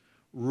Christ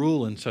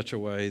rule in such a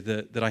way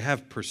that I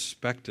have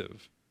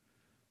perspective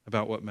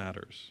about what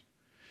matters.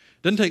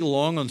 It doesn't take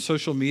long on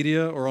social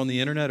media or on the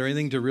internet or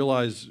anything to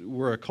realize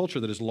we're a culture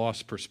that has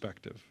lost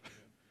perspective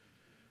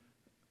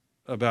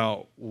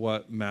about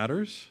what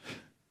matters,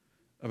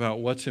 about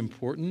what's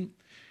important,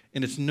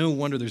 and it's no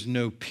wonder there's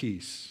no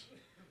peace,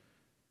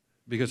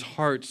 because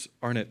hearts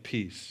aren't at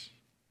peace.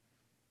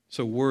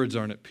 So words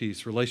aren't at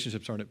peace,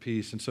 relationships aren't at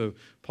peace, and so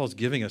Paul's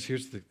giving us,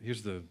 here's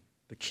the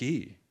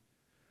key.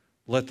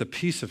 Let the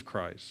peace of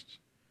Christ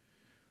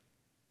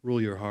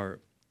rule your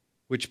heart,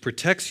 which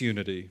protects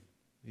unity,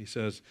 he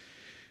says,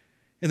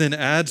 and then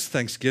adds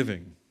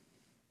thanksgiving.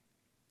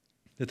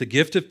 That the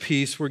gift of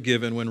peace we're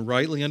given, when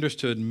rightly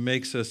understood,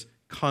 makes us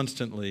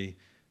constantly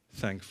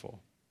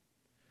thankful.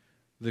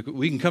 That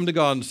we can come to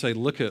God and say,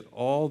 look at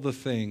all the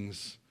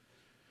things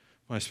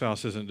my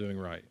spouse isn't doing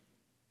right.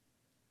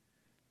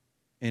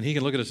 And he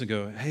can look at us and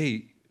go,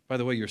 hey, by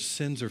the way, your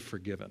sins are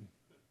forgiven.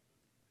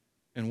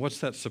 And what's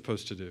that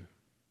supposed to do?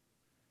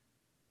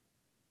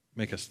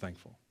 Make us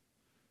thankful.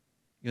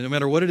 No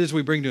matter what it is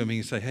we bring to him, he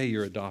can say, hey,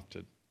 you're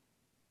adopted.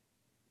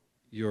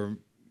 You're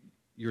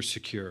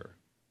secure.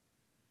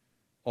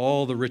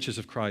 All the riches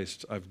of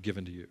Christ I've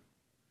given to you.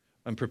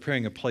 I'm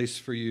preparing a place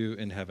for you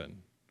in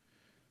heaven.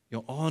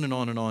 On and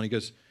on and on. He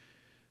goes,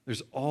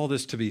 there's all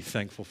this to be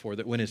thankful for,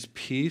 that when it's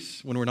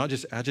peace, when we're not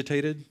just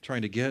agitated,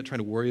 trying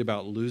to worry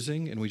about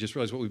losing, and we just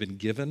realize what we've been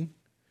given,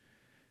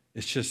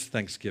 it's just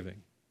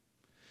thanksgiving.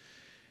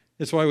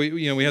 That's why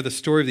we have the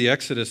story of the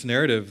Exodus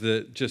narrative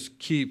that just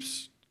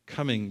keeps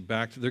coming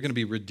back. They're going to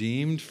be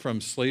redeemed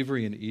from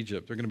slavery in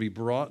Egypt. They're going to be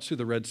brought through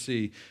the Red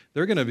Sea.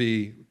 They're going to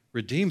be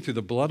redeemed through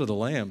the blood of the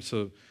Lamb.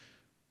 So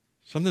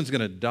something's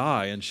going to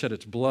die and shed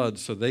its blood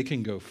so they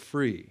can go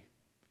free.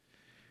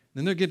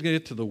 Then they're going to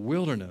get to the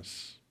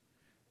wilderness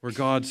where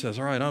God says,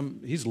 all right,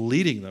 he's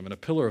leading them in a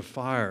pillar of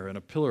fire and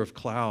a pillar of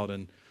cloud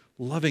and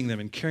loving them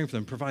and caring for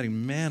them,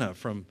 providing manna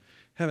from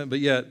heaven. But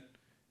yet,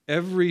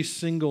 every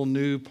single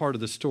new part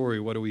of the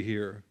story, what do we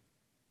hear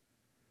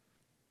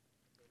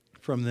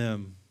from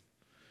them?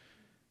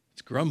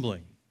 It's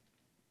grumbling.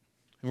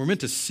 And we're meant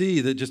to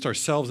see that just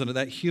ourselves and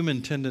that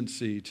human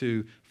tendency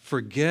to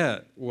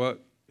forget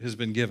what has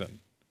been given,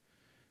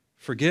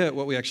 forget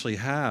what we actually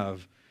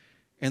have,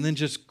 and then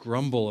just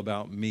grumble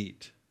about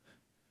meat,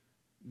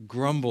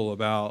 grumble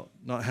about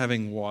not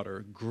having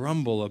water,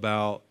 grumble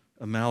about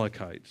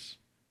Amalekites,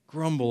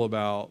 grumble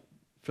about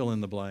fill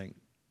in the blank.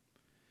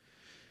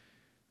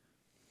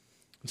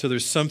 And so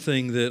there's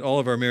something that all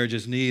of our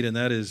marriages need, and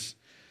that is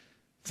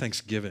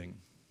thanksgiving.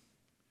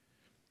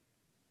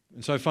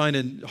 And so I find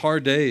in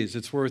hard days,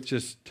 it's worth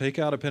just take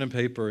out a pen and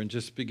paper and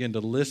just begin to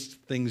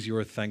list things you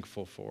are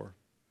thankful for,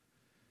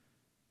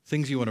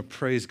 things you want to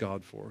praise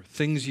God for,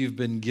 things you've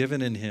been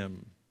given in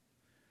him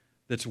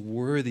that's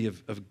worthy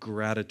of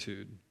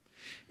gratitude,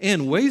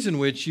 and ways in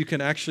which you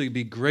can actually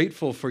be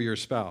grateful for your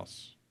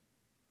spouse.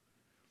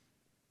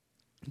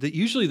 That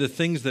usually the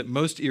things that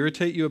most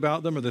irritate you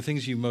about them are the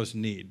things you most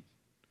need,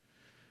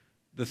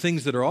 the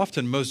things that are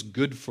often most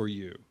good for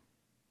you,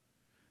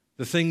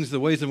 the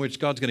ways in which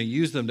God's going to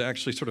use them to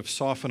actually sort of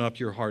soften up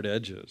your hard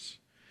edges,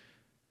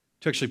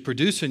 to actually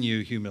produce in you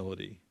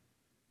humility,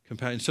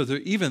 compassion. So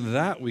that even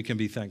that we can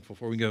be thankful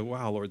for. We can go,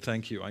 wow, Lord,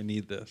 thank you. I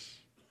need this.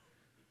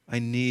 I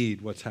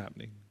need what's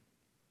happening.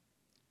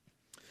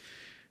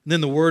 And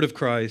then the word of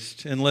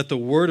Christ, and let the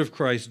word of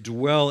Christ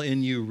dwell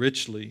in you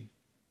richly.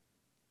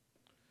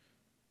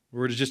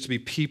 We're just to be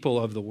people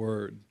of the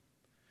word,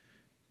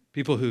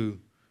 people who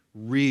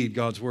read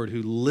God's word,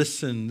 who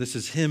listen. This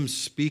is him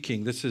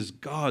speaking. This is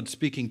God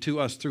speaking to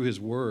us through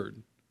his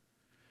word,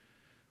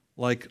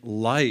 like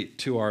light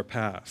to our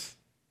path,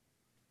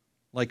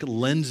 like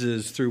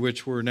lenses through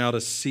which we're now to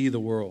see the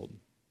world,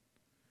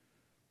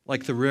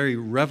 like the very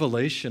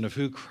revelation of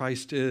who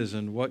Christ is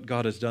and what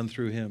God has done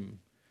through him.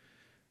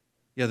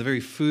 Yeah, the very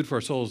food for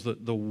our souls,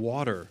 the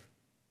water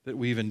that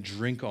we even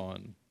drink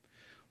on.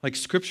 Like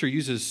Scripture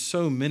uses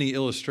so many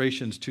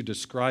illustrations to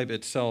describe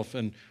itself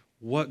and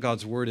what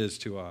God's word is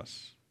to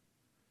us.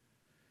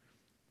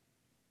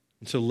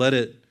 And so let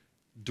it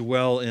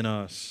dwell in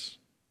us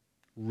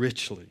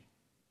richly.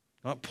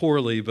 Not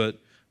poorly, but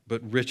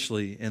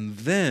richly. And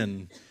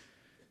then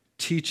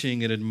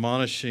teaching and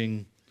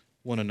admonishing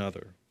one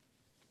another.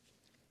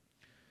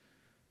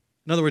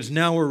 In other words,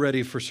 now we're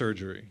ready for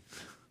surgery.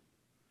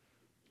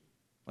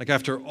 Like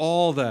after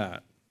all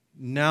that,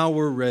 now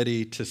we're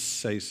ready to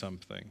say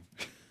something.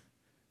 Isn't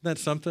that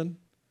something?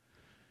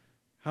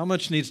 How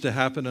much needs to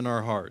happen in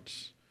our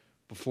hearts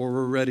before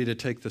we're ready to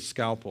take the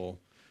scalpel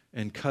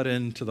and cut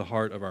into the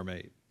heart of our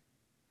mate?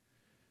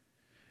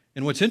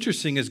 And what's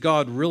interesting is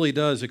God really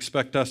does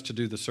expect us to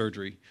do the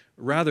surgery,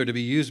 rather to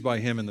be used by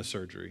him in the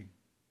surgery.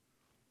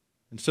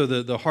 And so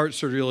the heart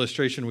surgery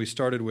illustration we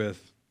started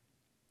with,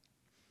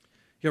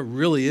 it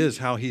really is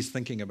how he's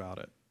thinking about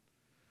it.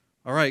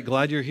 All right,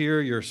 glad you're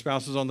here. Your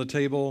spouse is on the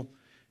table.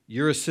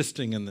 You're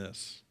assisting in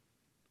this.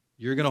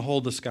 You're going to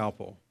hold the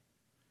scalpel.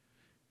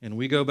 And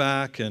we go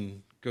back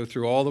and go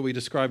through all that we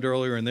described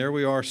earlier, and there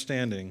we are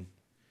standing.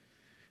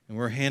 And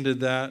we're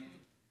handed that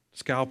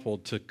scalpel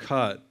to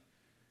cut.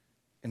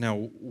 And now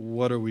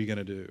what are we going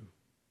to do?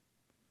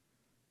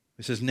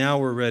 He says, now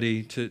we're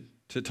ready to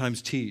at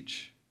times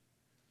teach.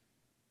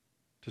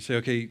 To say,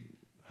 okay,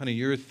 honey,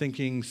 you're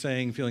thinking,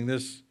 saying, feeling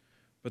this,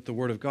 but the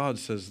Word of God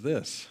says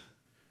this.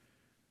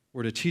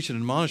 We're to teach and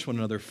admonish one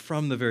another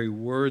from the very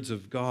words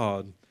of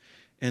God,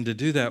 and to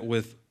do that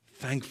with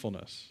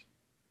thankfulness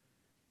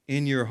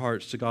in your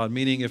hearts to God.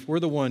 Meaning, if we're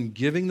the one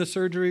giving the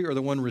surgery or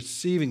the one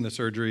receiving the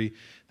surgery,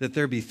 that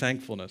there be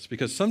thankfulness.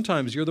 Because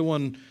sometimes you're the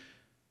one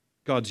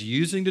God's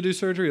using to do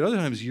surgery, and other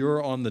times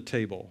you're on the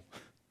table.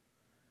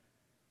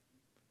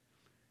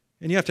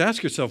 And you have to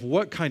ask yourself,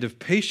 what kind of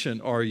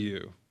patient are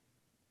you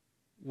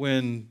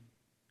when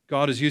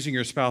God is using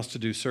your spouse to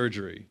do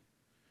surgery?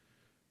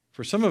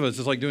 For some of us,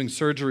 it's like doing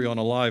surgery on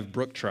a live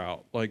brook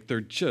trout. Like they're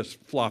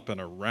just flopping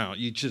around.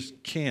 You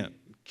just can't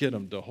get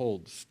them to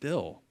hold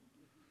still.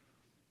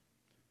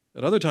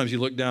 At other times you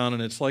look down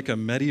and it's like a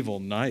medieval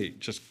knight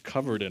just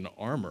covered in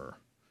armor.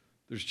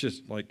 There's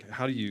just like,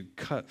 how do you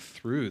cut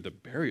through the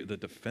barrier, the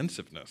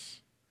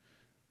defensiveness,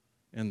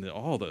 and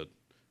all the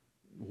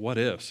what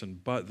ifs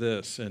and but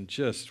this, and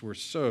just we're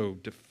so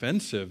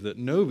defensive that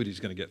nobody's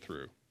going to get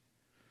through.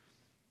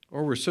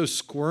 Or we're so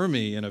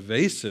squirmy and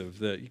evasive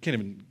that you can't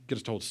even get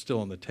us to hold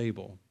still on the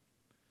table.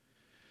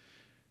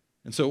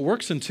 And so it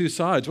works in two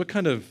sides. What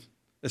kind of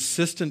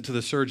assistant to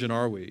the surgeon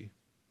are we?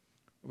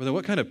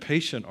 What kind of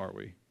patient are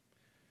we?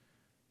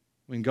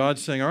 When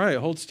God's saying, all right,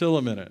 hold still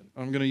a minute.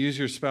 I'm going to use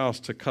your spouse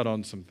to cut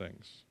on some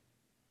things.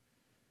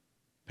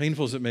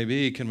 Painful as it may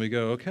be, can we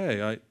go,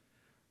 okay,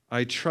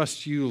 I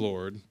trust you,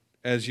 Lord,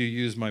 as you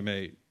use my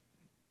mate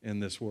in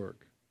this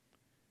work.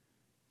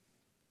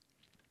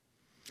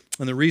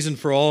 And the reason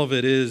for all of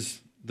it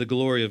is the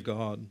glory of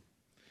God.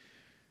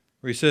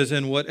 Where he says,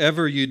 and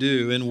whatever you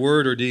do, in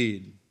word or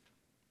deed,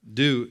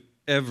 do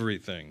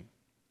everything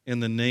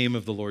in the name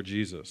of the Lord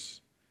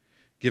Jesus,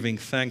 giving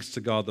thanks to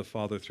God the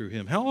Father through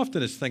him. How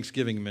often is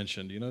thanksgiving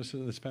mentioned? Do you notice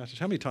in this passage?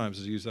 How many times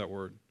does he use that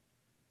word?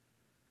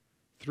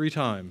 3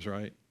 times,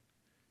 right?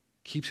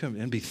 Keep him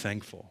and be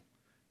thankful.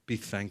 Be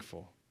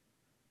thankful.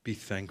 Be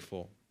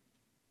thankful.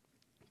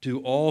 Do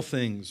all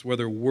things,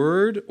 whether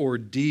word or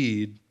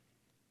deed,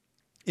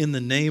 in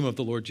the name of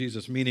the Lord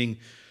Jesus, meaning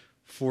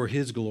for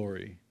his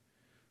glory,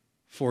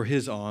 for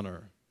his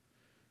honor.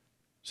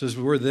 So as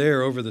we're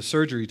there over the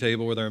surgery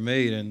table with our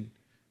mate and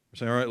we're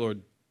saying, all right,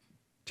 Lord,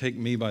 take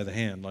me by the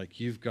hand.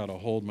 Like you've got to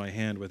hold my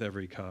hand with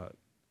every cut.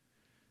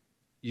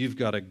 You've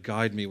got to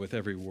guide me with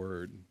every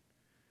word.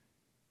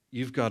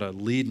 You've got to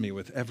lead me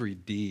with every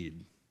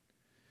deed,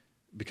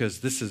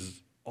 because this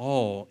is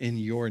all in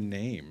your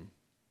name.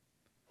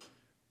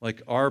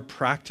 Like our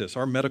practice,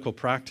 our medical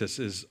practice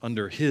is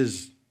under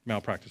his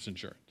malpractice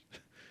insurance.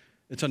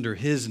 It's under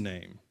his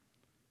name.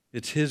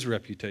 It's his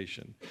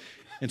reputation.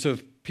 And so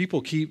if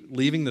people keep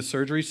leaving the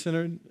surgery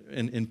center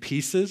in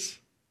pieces,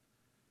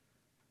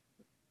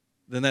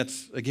 then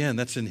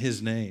that's in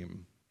his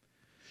name.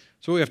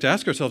 So what we have to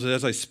ask ourselves is,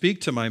 as I speak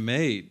to my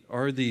mate,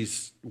 are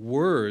these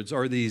words,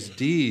 are these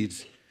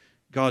deeds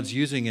God's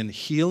using in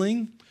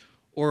healing,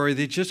 or are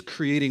they just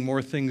creating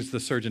more things the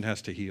surgeon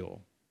has to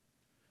heal?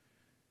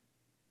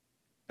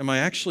 Am I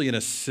actually an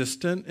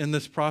assistant in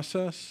this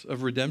process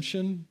of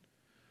redemption?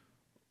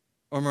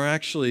 Or am I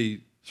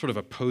actually sort of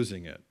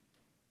opposing it?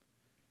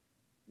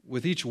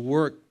 With each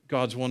work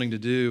God's wanting to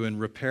do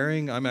and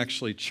repairing, I'm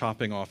actually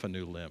chopping off a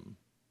new limb.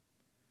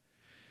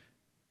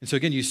 And so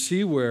again, you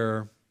see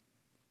where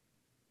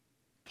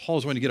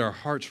Paul's wanting to get our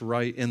hearts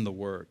right in the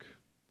work.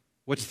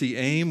 What's the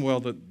aim? Well,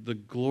 the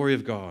glory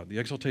of God, the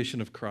exaltation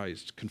of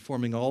Christ,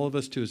 conforming all of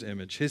us to his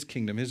image, his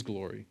kingdom, his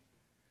glory.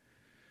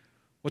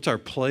 What's our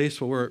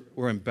place? Well,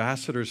 we're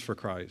ambassadors for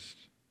Christ.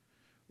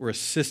 We're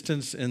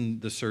assistants in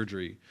the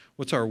surgery.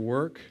 What's our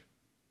work?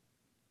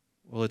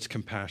 Well, it's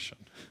compassion.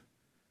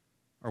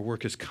 Our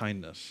work is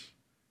kindness,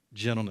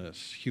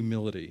 gentleness,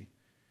 humility,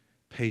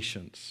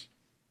 patience,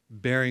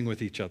 bearing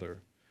with each other,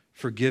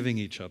 forgiving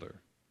each other,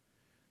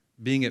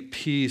 being at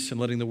peace and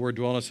letting the word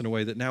dwell in us in a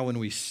way that now when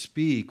we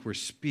speak, we're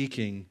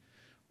speaking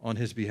on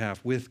his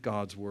behalf with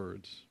God's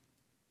words.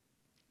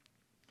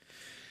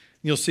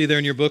 You'll see there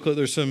in your booklet,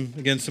 there's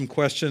some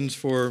questions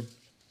for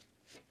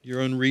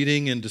your own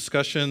reading and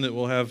discussion that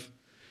we'll have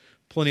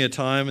plenty of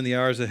time in the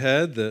hours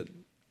ahead that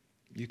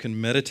you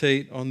can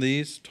meditate on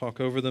these,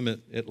 talk over them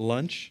at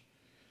lunch.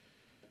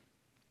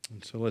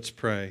 And so let's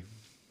pray.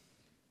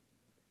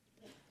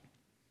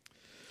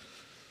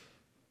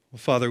 Well,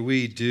 Father,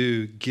 we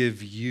do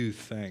give you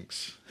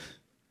thanks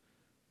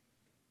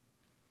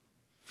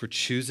for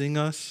choosing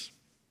us.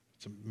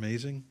 It's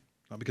amazing.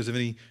 Not because of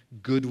any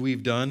good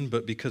we've done,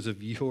 but because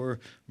of your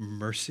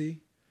mercy,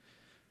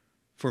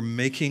 for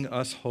making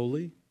us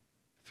holy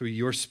through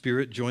your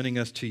Spirit, joining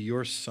us to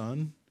your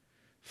Son,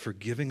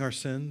 forgiving our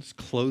sins,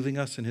 clothing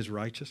us in his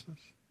righteousness,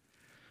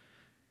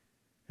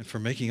 and for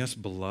making us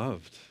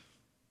beloved.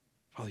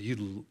 Father,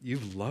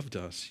 you've loved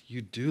us.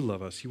 You do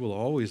love us. You will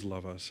always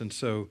love us. And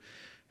so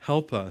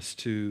help us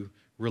to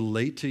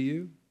relate to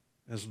you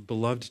as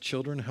beloved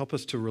children. Help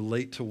us to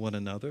relate to one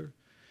another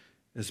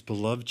as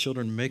beloved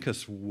children. Make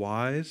us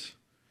wise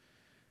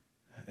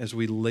as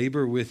we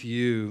labor with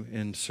you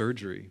in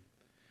surgery.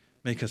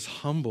 Make us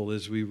humble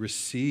as we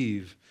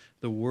receive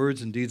the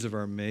words and deeds of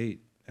our mate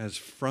as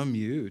from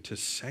you to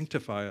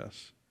sanctify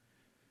us,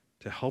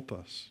 to help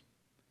us.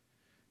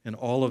 And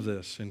all of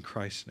this in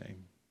Christ's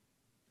name,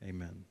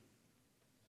 amen.